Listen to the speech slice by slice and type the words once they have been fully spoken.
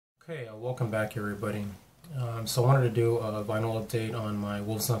Okay, welcome back everybody. So I wanted to do a vinyl update on my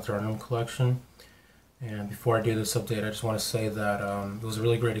Wolves on the Throne Room collection. And before I do this update, I just want to say that it was a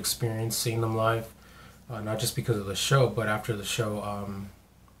really great experience seeing them live. Not just because of the show, but after the show,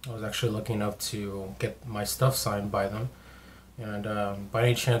 I was actually lucky enough to get my stuff signed by them. And by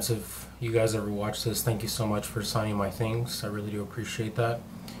any chance, if you guys ever watch this, thank you so much for signing my things. I really do appreciate that.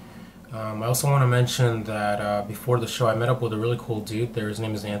 I also want to mention that before the show I met up with a really cool dude there. His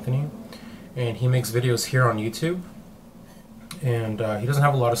name is Anthony, and he makes videos here on YouTube, and he doesn't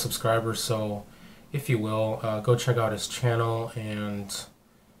have a lot of subscribers, so if you will, go check out his channel and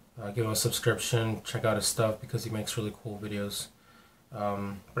give him a subscription, check out his stuff because he makes really cool videos.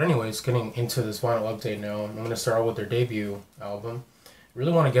 But anyways, getting into this vinyl update now, I'm going to start out with their debut album. I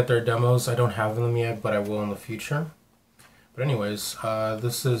really want to get their demos. I don't have them yet, but I will in the future. But anyways,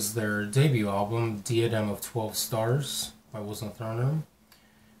 this is their debut album, Diadem of 12 Stars by Wolves on the Throne Room.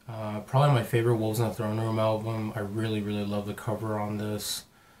 Probably my favorite Wolves on the Throne Room album. I really love the cover on this.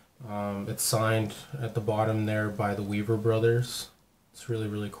 It's signed at the bottom there by the Weaver Brothers. It's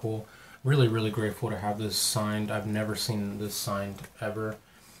really cool. Really grateful to have this signed. I've never seen this signed ever.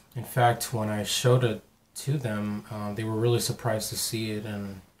 In fact, when I showed it to them, they were really surprised to see it,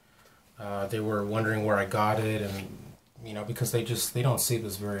 and they were wondering where I got it, and you know, because they don't see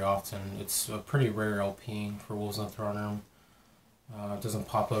this very often. It's a pretty rare LP for Wolves on the Throne Room. It doesn't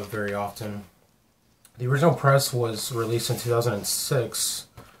pop up very often. The original press was released in 2006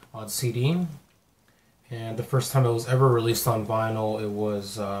 on CD, and the first time it was ever released on vinyl, it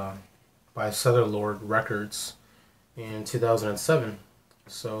was by Southern Records in 2007.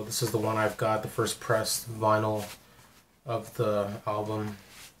 So this is the one I've got, the first pressed vinyl of the album.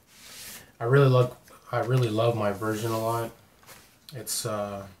 I really love my version a lot. It's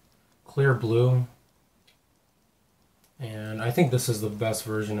clear blue, and I think this is the best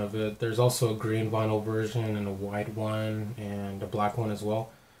version of it. There's also a green vinyl version and a white one and a black one as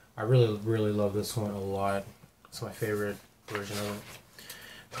well. I really love this one a lot. It's my favorite version of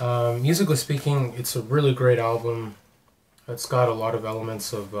it. Musically speaking, it's a really great album. It's got a lot of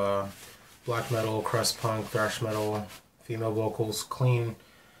elements of black metal, crust punk, thrash metal, female vocals, clean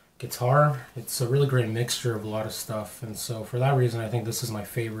guitar. It's a really great mixture of a lot of stuff, and so for that reason I think this is my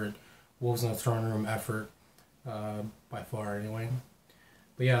favorite Wolves on the Throne Room effort, by far anyway.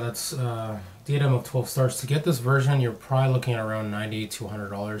 But yeah, that's Diadem of 12 Stars. To get this version you're probably looking at around $90 to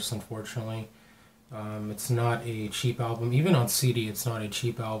 $100, unfortunately. It's not a cheap album. Even on CD it's not a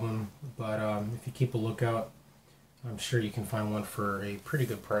cheap album, but if you keep a lookout, I'm sure you can find one for a pretty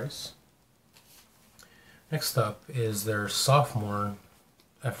good price. Next up is their sophomore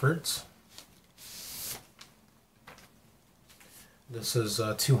efforts. This is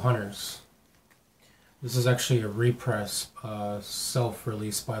Two Hunters. This is actually a repress,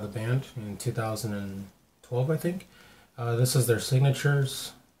 self-released by the band in 2012, I think. This is their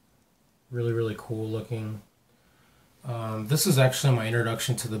signatures. Really cool looking. This is actually my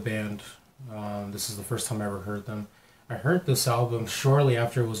introduction to the band. This is the first time I ever heard them. I heard this album shortly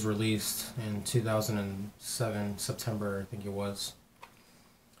after it was released in 2007, September I think it was.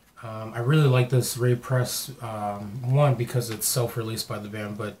 I really like this repress, one, because it's self-released by the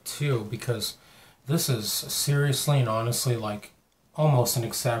band, but two, because this is seriously and honestly like almost an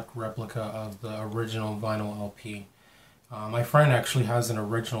exact replica of the original vinyl LP. My friend actually has an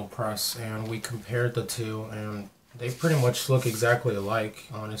original press, and we compared the two, and they pretty much look exactly alike,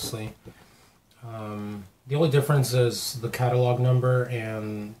 honestly. The only difference is the catalog number,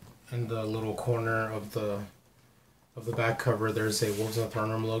 and in the little corner of the back cover there's a Wolves on the Throne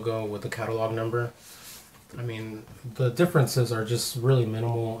Room logo with the catalog number. I mean, the differences are just really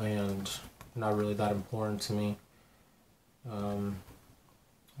minimal and not really that important to me.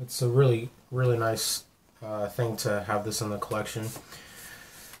 It's a really nice thing to have this in the collection.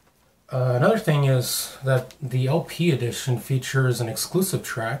 Another thing is that the LP edition features an exclusive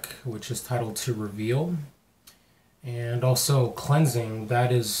track which is titled To Reveal, and also Cleansing.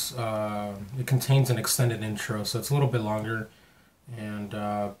 That is, it contains an extended intro, so it's a little bit longer, and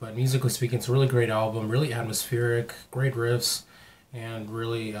but musically speaking it's a really great album, really atmospheric, great riffs, and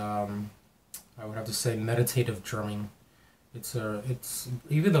really I would have to say meditative drumming. It's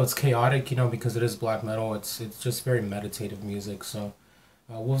even though it's chaotic, you know, because it is black metal, it's just very meditative music. So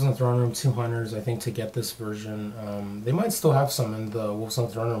Wolves on the Throne Room, Two Hunters, I think to get this version, they might still have some in the Wolves on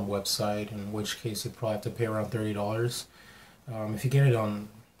the Throne Room website, in which case you'd probably have to pay around $30. If you get it on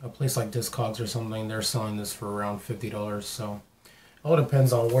a place like Discogs or something, they're selling this for around $50, so it all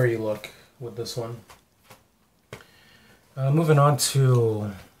depends on where you look with this one. Moving on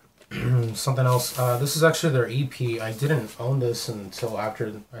to Something else. This is actually their EP. I didn't own this until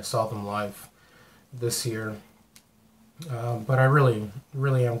after I saw them live this year. But I really,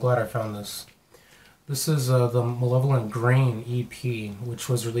 really am glad I found this. This is the Malevolent Grain EP, which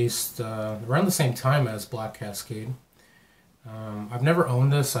was released around the same time as Black Cascade. I've never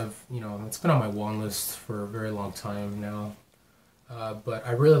owned this. It's been on my want list for a very long time now. But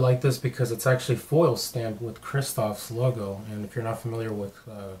I really like this because it's actually foil stamped with Christoph's logo. And if you're not familiar with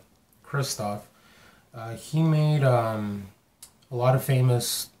Christoph, he made a lot of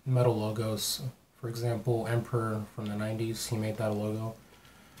famous metal logos. For example, Emperor from the 90s, he made that logo.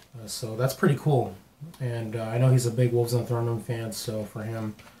 So that's pretty cool. And I know he's a big Wolves on Throne Room fan, so for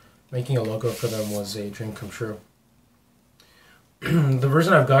him, making a logo for them was a dream come true. The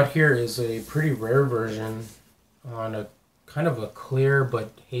version I've got here is a pretty rare version on a kind of a clear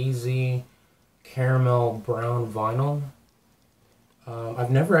but hazy caramel brown vinyl. I've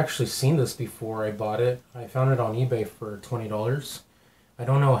never actually seen this before I bought it. I found it on eBay for $20. I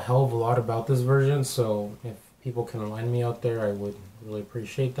don't know a hell of a lot about this version, so if people can enlighten me out there, I would really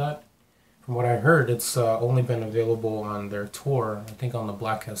appreciate that. From what I heard, it's only been available on their tour, I think on the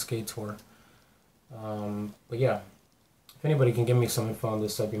Black Cascade tour. But yeah, if anybody can give me some info on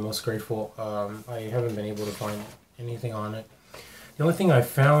this, I'd be most grateful. I haven't been able to find anything on it. The only thing I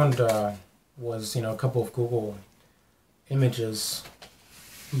found was, a couple of Google images,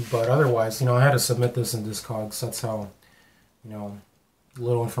 but otherwise, I had to submit this in Discogs. That's how,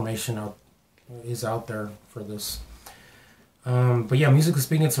 little information is out there for this. But yeah, musically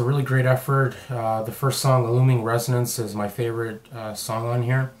speaking, it's a really great effort. The first song, Illuming Resonance, is my favorite song on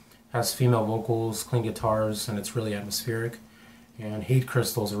here. It has female vocals, clean guitars, and it's really atmospheric. And Hate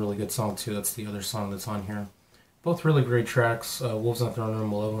Crystal is a really good song too. That's the other song that's on here. Both really great tracks. Wolves on Throne Room,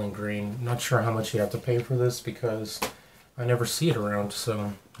 Malevolent Grain. Not sure how much you have to pay for this because I never see it around,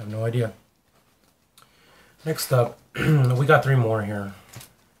 so I have no idea. Next up, we got 3 more here,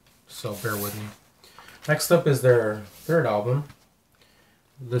 so bear with me. Next up is their third album.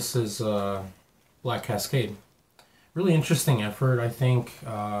 This is Black Cascade. Really interesting effort, I think.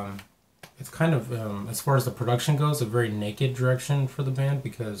 It's kind of, as far as the production goes, a very naked direction for the band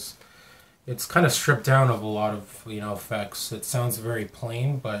because it's kind of stripped down of a lot of, effects. It sounds very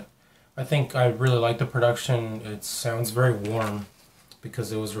plain, but I think I really like the production. It sounds very warm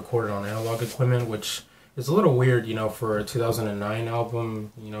because it was recorded on analog equipment, which is a little weird, for a 2009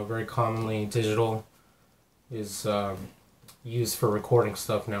 album. Very commonly digital is used for recording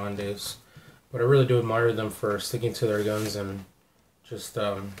stuff nowadays. But I really do admire them for sticking to their guns and just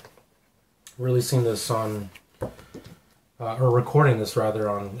releasing this on, or recording this rather,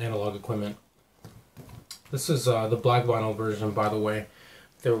 on analog equipment. This is the black vinyl version, by the way.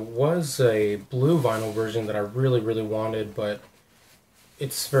 There was a blue vinyl version that I really, really wanted, but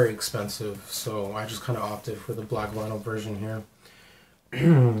it's very expensive, so I just kind of opted for the black vinyl version here.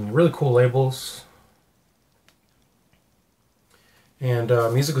 Really cool labels. And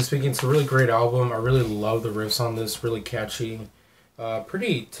musically speaking, it's a really great album. I really love the riffs on this, really catchy.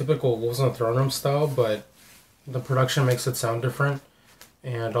 Pretty typical Wolves on the Throne Room style, but the production makes it sound different.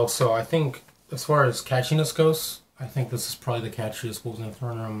 And also, I think, as far as catchiness goes, I think this is probably the catchiest Wolves on the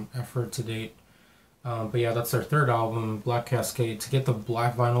Throne Room effort to date. But yeah, that's their third album, Black Cascade. To get the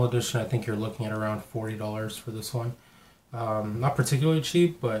black vinyl edition, I think you're looking at around $40 for this one. Not particularly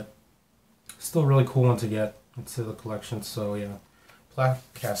cheap, but still a really cool one to get into the collection. So yeah, Black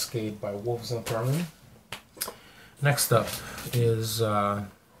Cascade by Wolves on the Throne Room. Next up is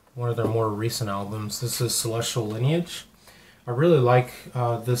one of their more recent albums. This is Celestial Lineage. I really like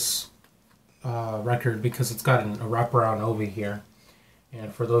this record because it's got a wraparound Obi here.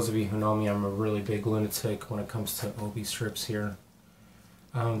 And for those of you who know me, I'm a really big lunatic when it comes to Obi strips here.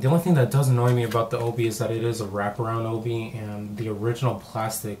 The only thing that does annoy me about the Obi is that it is a wraparound Obi, and the original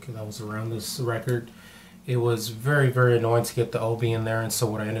plastic that was around this record, it was very, very annoying to get the Obi in there, and so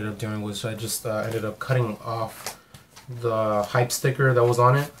what I ended up doing was I just ended up cutting off the hype sticker that was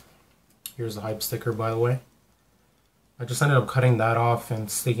on it. Here's the hype sticker, by the way. I just ended up cutting that off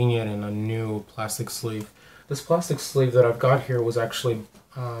and sticking it in a new plastic sleeve. This plastic sleeve that I've got here was actually,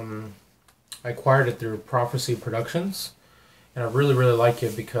 I acquired it through Prophecy Productions, and I really, really like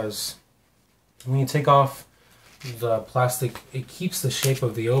it because when you take off the plastic, it keeps the shape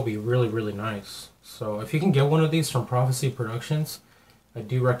of the Obi really, really nice. So if you can get one of these from Prophecy Productions, I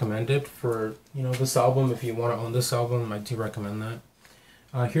do recommend it for, this album. If you want to own this album, I do recommend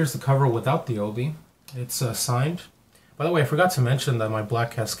that. Here's the cover without the Obi. It's signed. By the way, I forgot to mention that my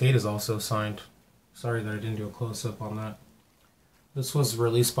Black Cascade is also signed. Sorry that I didn't do a close-up on that. This was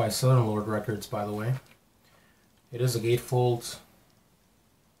released by Southern Lord Records, by the way. It is a gatefold.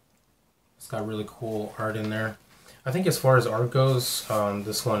 It's got really cool art in there. I think as far as art goes,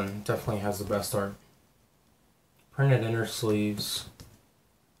 this one definitely has the best art. Printed inner sleeves.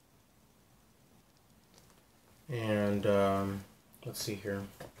 And let's see here.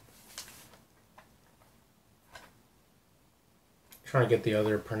 Trying to get the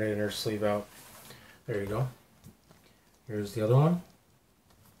other printed inner sleeve out. There you go. Here's the other one.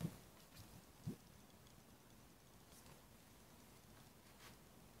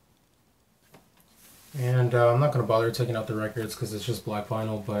 And I'm not going to bother taking out the records because it's just black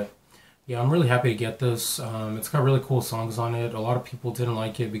vinyl, but yeah, I'm really happy to get this. It's got really cool songs on it. A lot of people didn't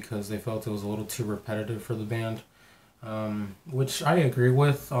like it because they felt it was a little too repetitive for the band, which I agree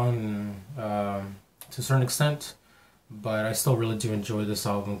with on to a certain extent, but I still really do enjoy this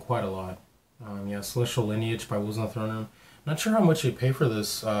album quite a lot. Yeah, Celestial Lineage by Wolves on the Throne Room. Not sure how much you pay for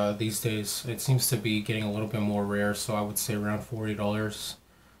this these days. It seems to be getting a little bit more rare, so I would say around $40.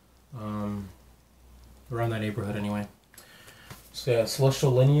 Around that neighborhood anyway. So yeah,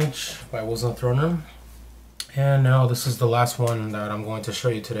 Celestial Lineage by Wolves on the Throne Room. And now this is the last one that I'm going to show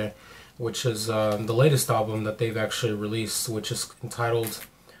you today, which is the latest album that they've actually released, which is entitled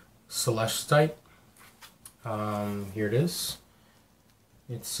Celestite. Here it is.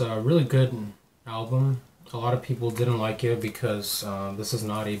 It's a really good album. A lot of people didn't like it because this is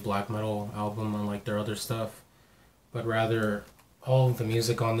not a black metal album unlike their other stuff, but rather all of the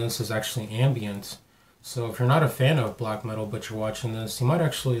music on this is actually ambient. So if you're not a fan of black metal but you're watching this, you might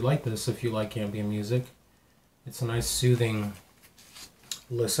actually like this if you like ambient music. It's a nice soothing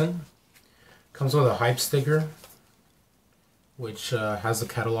listen. Comes with a hype sticker, which has the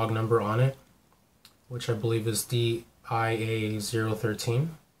catalog number on it, which I believe is DIA013.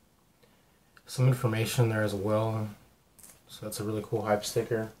 Some information there as well. So that's a really cool hype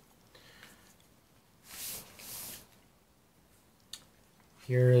sticker.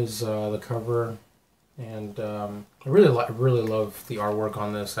 Here is the cover. And I really love the artwork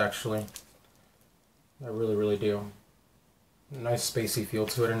on this, actually. I really do. Nice spacey feel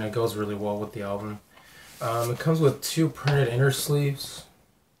to it, and it goes really well with the album. It comes with 2 printed inner sleeves.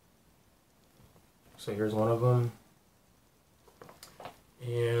 So here's one of them.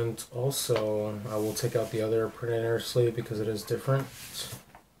 And also, I will take out the other printed inner sleeve because it is different. So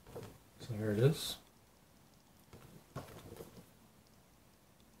here it is.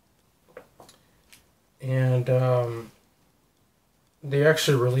 And they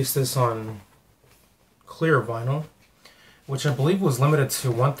actually released this on clear vinyl, which I believe was limited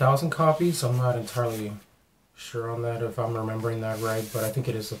to 1,000 copies. I'm not entirely sure on that if I'm remembering that right, but I think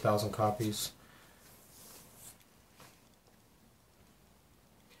it is 1,000 copies.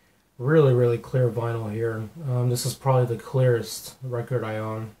 Really clear vinyl here. This is probably the clearest record I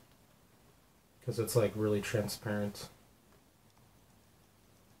own because it's like really transparent.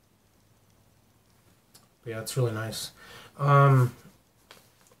 But yeah, it's really nice. As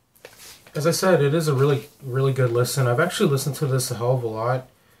I said, it is a really good listen. I've actually listened to this a hell of a lot.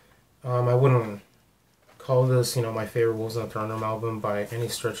 I wouldn't call this, my favorite Wolves on the Throne Room album by any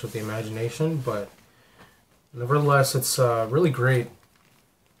stretch of the imagination, but nevertheless, it's a really great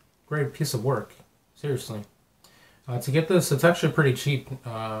piece of work. Seriously. To get this, it's actually pretty cheap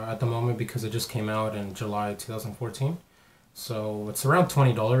at the moment because it just came out in July 2014. So it's around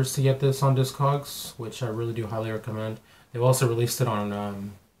 $20 to get this on Discogs, which I really do highly recommend. They've also released it on a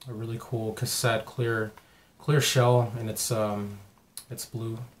really cool cassette, clear shell, and it's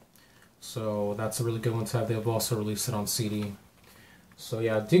blue. So that's a really good one to have. They've also released it on CD. So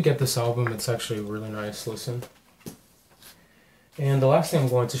yeah, do get this album. It's actually a really nice listen. And the last thing I'm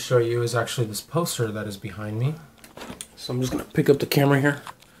going to show you is actually this poster that is behind me. So I'm just going to pick up the camera here.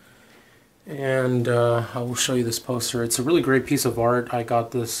 And I will show you this poster. It's a really great piece of art. I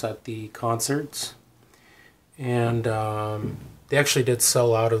got this at the concerts. And they actually did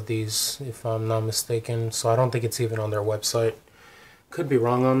sell out of these, if I'm not mistaken. So I don't think it's even on their website. Could be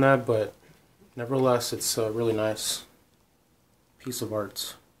wrong on that, but nevertheless, it's a really nice piece of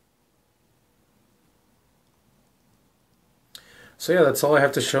art. So yeah, that's all I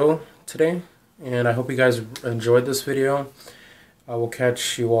have to show today. And I hope you guys enjoyed this video. I will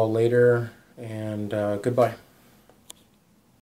catch you all later, and goodbye.